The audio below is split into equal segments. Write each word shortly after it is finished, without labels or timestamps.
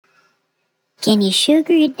Can you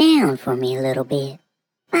sugar it down for me a little bit?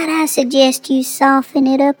 Might I suggest you soften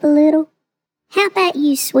it up a little? How about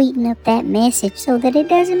you sweeten up that message so that it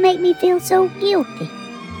doesn't make me feel so guilty?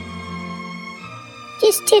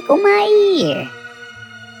 Just tickle my ear.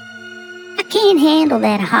 I can't handle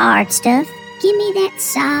that hard stuff. Give me that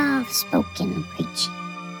soft-spoken preaching.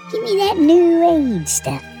 Give me that new age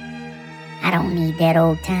stuff. I don't need that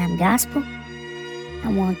old-time gospel.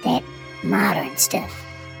 I want that modern stuff.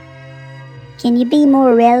 Can you be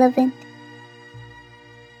more relevant?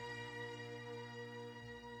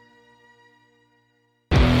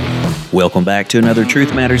 Welcome back to another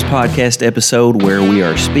Truth Matters podcast episode where we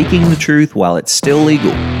are speaking the truth while it's still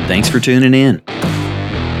legal. Thanks for tuning in.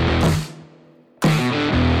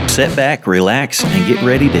 Sit back, relax, and get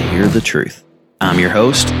ready to hear the truth. I'm your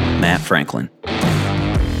host, Matt Franklin.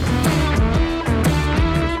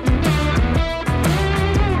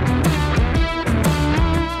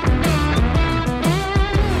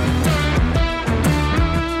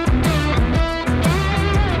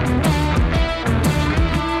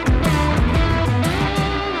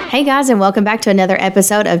 Hey guys, and welcome back to another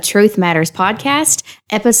episode of Truth Matters Podcast,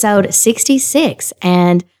 episode 66.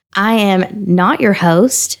 And I am not your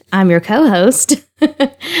host. I'm your co-host,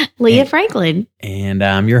 Leah Franklin. And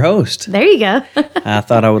I'm your host. There you go. I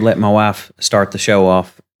thought I would let my wife start the show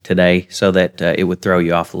off today so that it would throw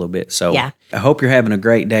you off a little bit. So yeah. I hope you're having a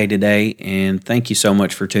great day today. And thank you so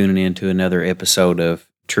much for tuning in to another episode of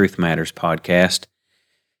Truth Matters Podcast.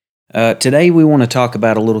 Today we want to talk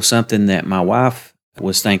about a little something that my wife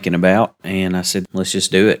was thinking about, and I said, let's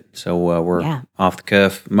just do it. So we're off the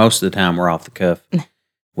cuff. Most of the time we're off the cuff.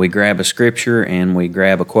 We grab a scripture and we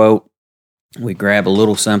grab a quote. We grab a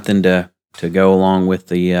little something to go along with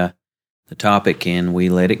the topic, and we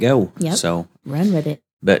let it go. Yep. So run with it.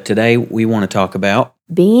 But today we want to talk about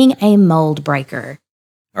being a mold breaker.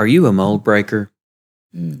 Are you a mold breaker,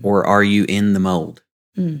 or are you in the mold?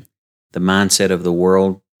 The mindset of the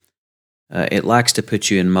world, it likes to put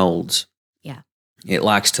you in molds. It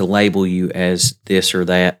likes to label you as this or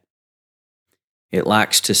that. It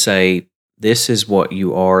likes to say, this is what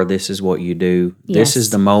you are, this is what you do, this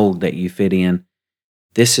is the mold that you fit in,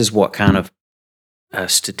 this is what kind of a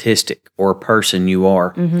statistic or person you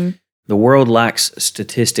are. Mm-hmm. The world likes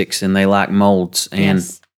statistics and they like molds. And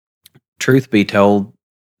truth be told,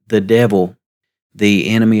 the devil, the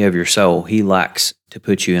enemy of your soul, he likes to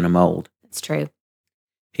put you in a mold. That's true.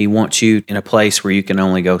 He wants you in a place where you can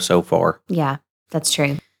only go so far. Yeah. That's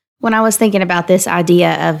true. When I was thinking about this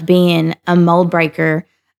idea of being a mold breaker,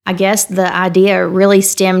 I guess the idea really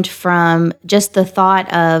stemmed from just the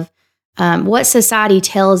thought of what society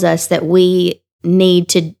tells us that we need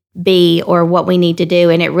to be or what we need to do.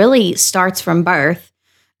 And it really starts from birth.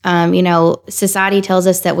 Society tells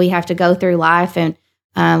us that we have to go through life and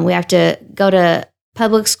we have to go to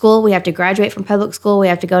public school. We have to graduate from public school. We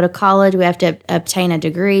have to go to college. We have to obtain a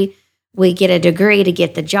degree. We get a degree to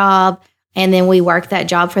get the job. And then we work that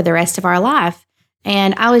job for the rest of our life.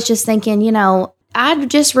 And I was just thinking, I'd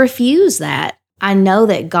just refuse that. I know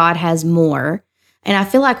that God has more. And I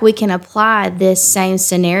feel like we can apply this same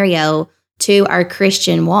scenario to our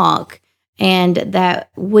Christian walk, and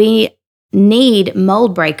that we need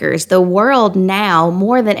mold breakers. The world now,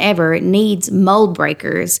 more than ever, needs mold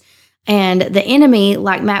breakers. And the enemy,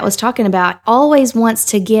 like Matt was talking about, always wants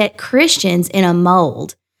to get Christians in a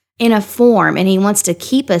mold, in a form, and he wants to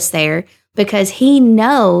keep us there, because he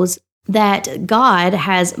knows that God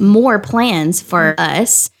has more plans for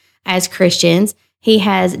us as Christians. He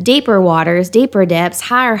has deeper waters, deeper depths,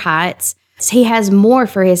 higher heights. He has more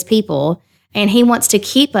for his people, and he wants to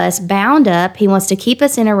keep us bound up. He wants to keep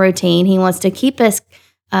us in a routine. He wants to keep us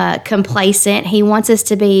complacent. He wants us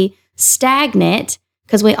to be stagnant,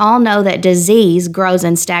 because we all know that disease grows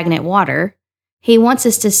in stagnant water. He wants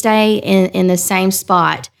us to stay in the same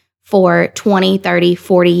spot for 20, 30,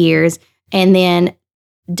 40 years, and then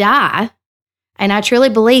die. And I truly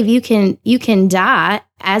believe you can die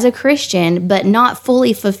as a Christian, but not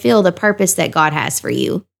fully fulfill the purpose that God has for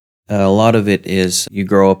you. A lot of it is you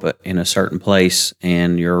grow up in a certain place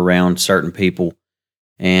and you're around certain people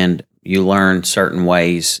and you learn certain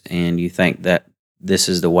ways and you think that this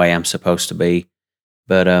is the way I'm supposed to be.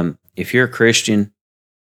 But if you're a Christian,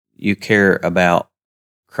 you care about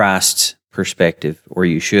Christ's perspective, or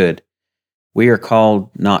you should. We are called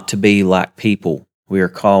not to be like people. We are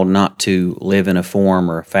called not to live in a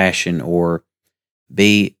form or a fashion or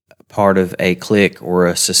be part of a clique or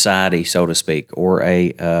a society, so to speak, or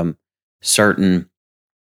a certain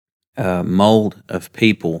mold of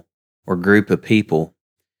people or group of people.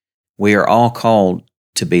 We are all called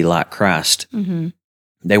to be like Christ. Mm-hmm.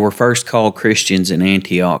 They were first called Christians in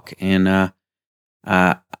Antioch, and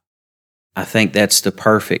I think that's the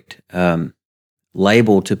perfect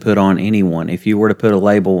label to put on anyone. If you were to put a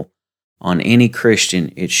label on any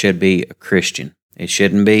Christian, it should be a Christian. It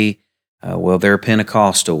shouldn't be, well, they're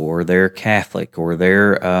Pentecostal, or they're Catholic, or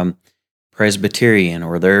they're Presbyterian,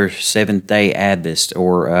 or they're Seventh-day Adventist,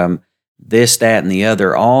 or this, that, and the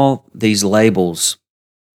other. All these labels,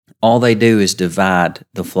 all they do is divide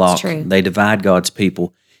the flock. It's true. They divide God's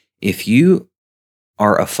people. If you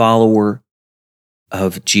are a follower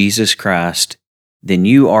of Jesus Christ, then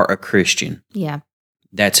you are a Christian. Yeah.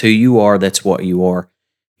 That's who you are. That's what you are.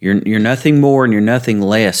 You're nothing more and you're nothing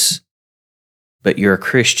less, but you're a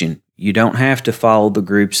Christian. You don't have to follow the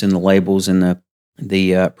groups and the labels and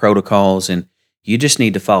the protocols, and you just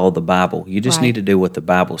need to follow the Bible. You just need to do what the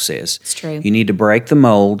Bible says. It's true. You need to break the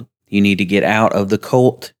mold. You need to get out of the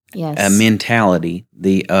cult mentality.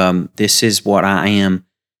 This is what I am.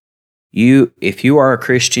 If you are a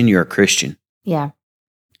Christian, you're a Christian. Yeah.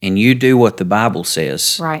 And you do what the Bible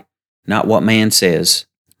says. Right. Not what man says.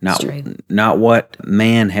 Not what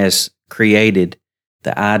man has created,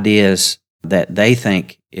 the ideas that they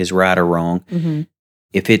think is right or wrong. Mm-hmm.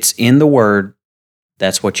 If it's in the Word,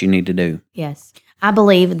 that's what you need to do. Yes. I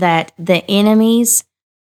believe that the enemy's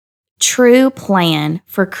true plan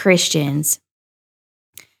for Christians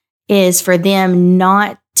is for them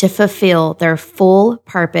not to fulfill their full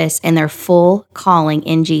purpose and their full calling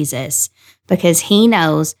in Jesus, because he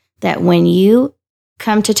knows that when you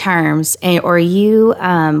come to terms or you,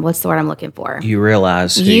 what's the word I'm looking for? You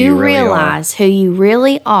realize who who you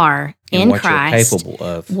really are in what Christ. You're capable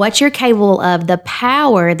of. What you're capable of, the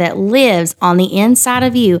power that lives on the inside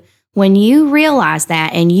of you. When you realize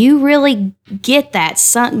that and you really get that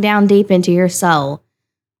sunk down deep into your soul,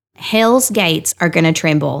 hell's gates are going to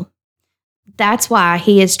tremble. That's why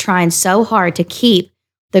he is trying so hard to keep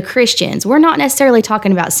the Christians. We're not necessarily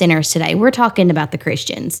talking about sinners today. We're talking about the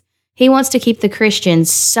Christians. He wants to keep the Christians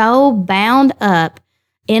so bound up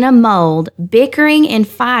in a mold, bickering and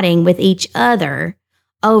fighting with each other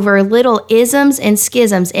over little isms and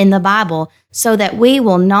schisms in the Bible, so that we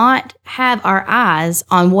will not have our eyes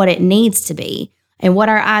on what it needs to be. And what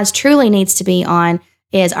our eyes truly needs to be on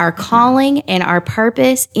is our calling and our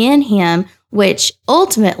purpose in him, which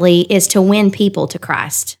ultimately is to win people to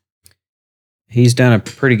Christ. He's done a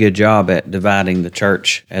pretty good job at dividing the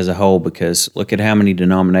church as a whole, because look at how many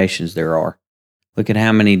denominations there are. Look at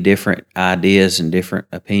how many different ideas and different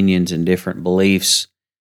opinions and different beliefs.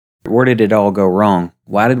 Where did it all go wrong?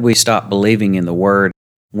 Why did we stop believing in the Word?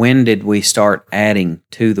 When did we start adding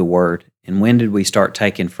to the Word? And when did we start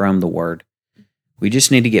taking from the Word? We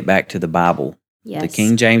just need to get back to the Bible. Yes. The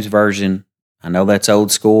King James Version. I know that's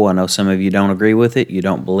old school. I know some of you don't agree with it. You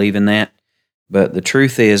don't believe in that. But the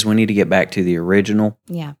truth is, we need to get back to the original.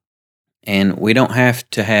 Yeah. And we don't have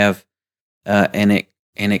to have an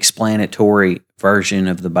explanatory version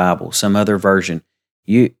of the Bible, some other version.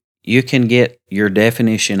 You can get your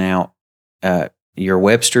definition out, your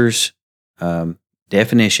Webster's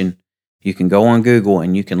definition. You can go on Google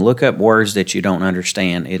and you can look up words that you don't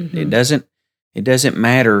understand. It doesn't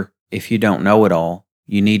matter if you don't know it all.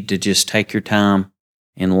 You need to just take your time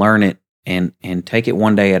and learn it and take it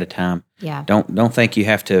one day at a time. Yeah. Don't think you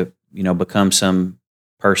have to, become some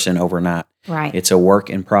person overnight. Right. It's a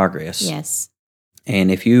work in progress. Yes.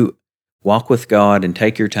 And if you walk with God and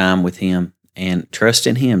take your time with him and trust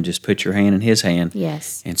in him, just put your hand in his hand.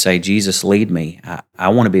 Yes. And say, Jesus, lead me. I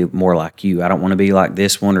want to be more like you. I don't want to be like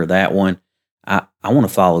this one or that one. I want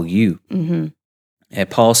to follow you. Mm-hmm. And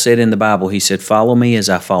Paul said in the Bible, he said, follow me as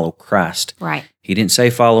I follow Christ. Right. He didn't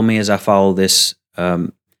say, follow me as I follow this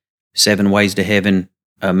 7 Ways to Heaven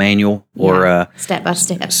manual or step by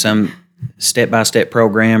step, some step-by-step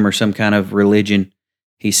program or some kind of religion.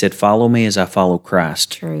 He said, follow me as I follow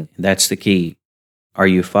Christ. True. That's the key. Are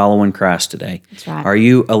you following Christ today? That's right. Are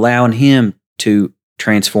you allowing him to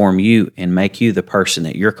transform you and make you the person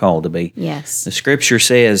that you're called to be? Yes. The scripture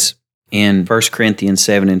says in 1 Corinthians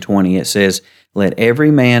 7:20, it says, let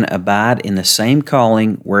every man abide in the same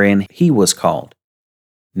calling wherein he was called.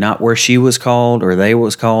 Not where she was called or they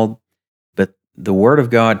was called, but the Word of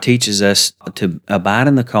God teaches us to abide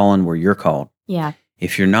in the calling where you're called. Yeah.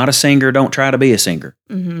 If you're not a singer, don't try to be a singer.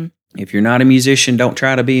 Mm-hmm. If you're not a musician, don't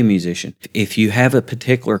try to be a musician. If you have a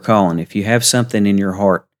particular calling, if you have something in your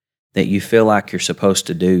heart that you feel like you're supposed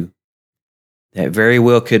to do, that very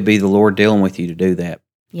well could be the Lord dealing with you to do that.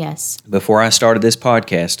 Yes. Before I started this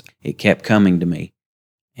podcast, it kept coming to me.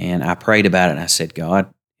 And I prayed about it and I said,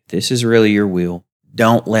 God, if this is really your will,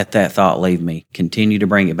 don't let that thought leave me. Continue to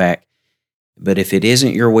bring it back. But if it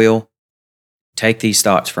isn't your will, take these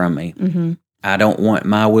thoughts from me. Mm-hmm. I don't want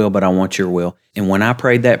my will, but I want your will. And when I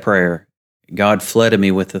prayed that prayer, God flooded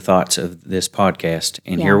me with the thoughts of this podcast.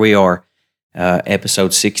 And Yeah. here we are,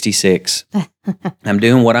 episode 66. I'm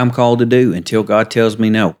doing what I'm called to do until God tells me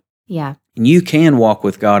no. Yeah. And you can walk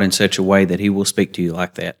with God in such a way that He will speak to you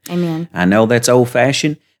like that. Amen. I know that's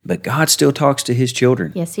old-fashioned, but God still talks to His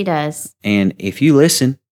children. Yes, He does. And if you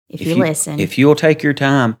listen, If you listen. if you'll take your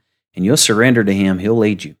time and you'll surrender to Him, He'll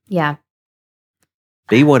lead you. Yeah,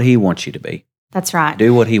 Be what He wants you to be. that's right.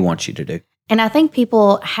 Do what He wants you to do. And I think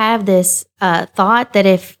people have this thought that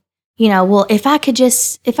if I could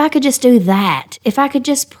just do that, if I could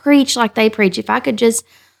just preach like they preach, if I could just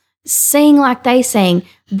sing like they sing,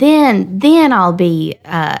 then I'll be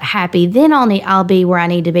happy. Then I'll be where I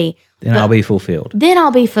need to be. Then I'll be fulfilled. Then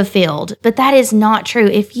I'll be fulfilled. But that is not true.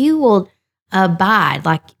 If you will abide,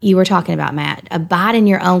 like you were talking about, Matt, abide in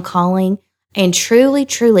your own calling and truly,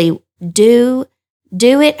 truly do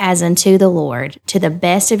it as unto the Lord to the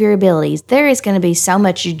best of your abilities, there is going to be so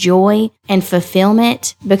much joy and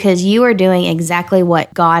fulfillment because you are doing exactly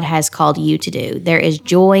what God has called you to do. There is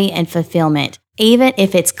joy and fulfillment, even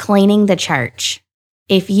if it's cleaning the church.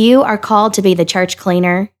 If you are called to be the church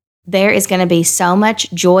cleaner, there is going to be so much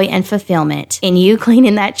joy and fulfillment in you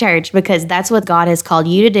cleaning that church because that's what God has called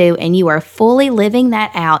you to do, and you are fully living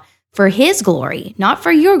that out for His glory, not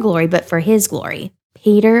for your glory, but for His glory.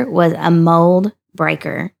 Peter was a mold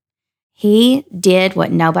breaker. He did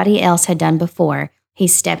what nobody else had done before. He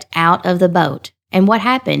stepped out of the boat. And what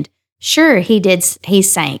happened? Sure, he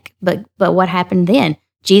sank, but what happened then?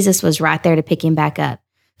 Jesus was right there to pick him back up.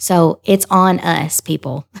 So it's on us,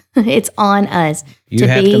 people. It's on us. You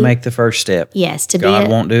have to make the first step. Yes, God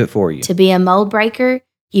won't do it for you. To be a mold breaker,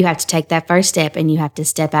 you have to take that first step and you have to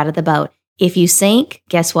step out of the boat. If you sink,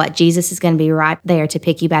 guess what? Jesus is going to be right there to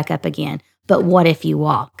pick you back up again. But what if you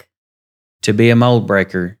walk? To be a mold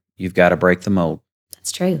breaker, you've got to break the mold.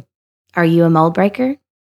 That's true. Are you a mold breaker?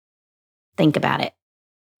 Think about it.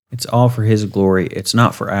 It's all for His glory. It's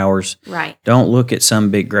not for ours. Right. Don't look at some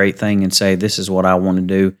big, great thing and say, this is what I want to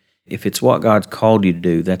do. If it's what God's called you to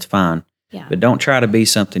do, that's fine. Yeah. But don't try to be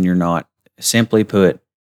something you're not. Simply put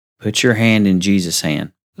your hand in Jesus'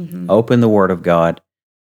 hand. Mm-hmm. Open the Word of God.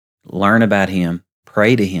 Learn about Him.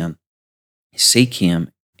 Pray to Him. Seek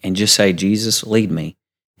Him. And just say, Jesus, lead me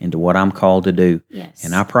into what I'm called to do. Yes.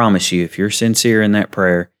 And I promise you, if you're sincere in that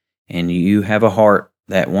prayer and you have a heart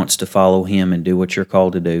that wants to follow Him and do what you're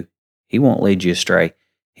called to do, He won't lead you astray.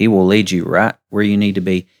 He will lead you right where you need to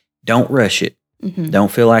be. Don't rush it. Mm-hmm.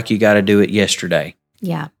 Don't feel like you got to do it yesterday.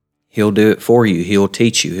 Yeah. He'll do it for you. He'll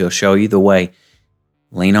teach you. He'll show you the way.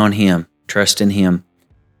 Lean on Him. Trust in Him.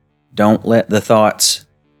 Don't let the thoughts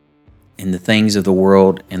and the things of the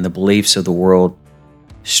world and the beliefs of the world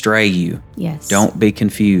stray you. Yes. Don't be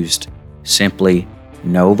confused. Simply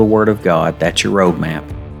know the Word of God. That's your roadmap.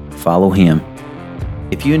 Follow Him.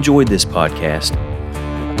 If you enjoyed this podcast,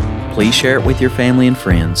 please share it with your family and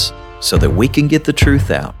friends so that we can get the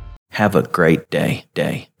truth out. Have a great day.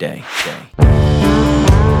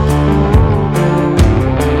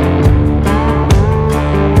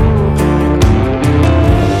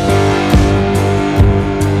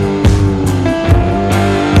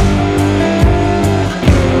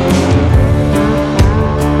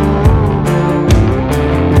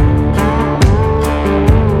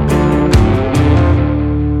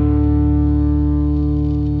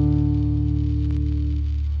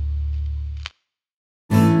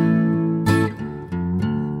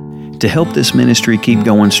 To help this ministry keep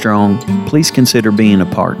going strong, please consider being a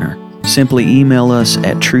partner. Simply email us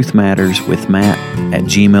at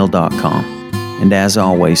truthmatterswithmatt@gmail.com. And as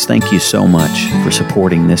always, thank you so much for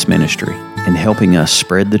supporting this ministry and helping us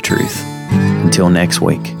spread the truth. Until next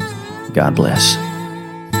week, God bless.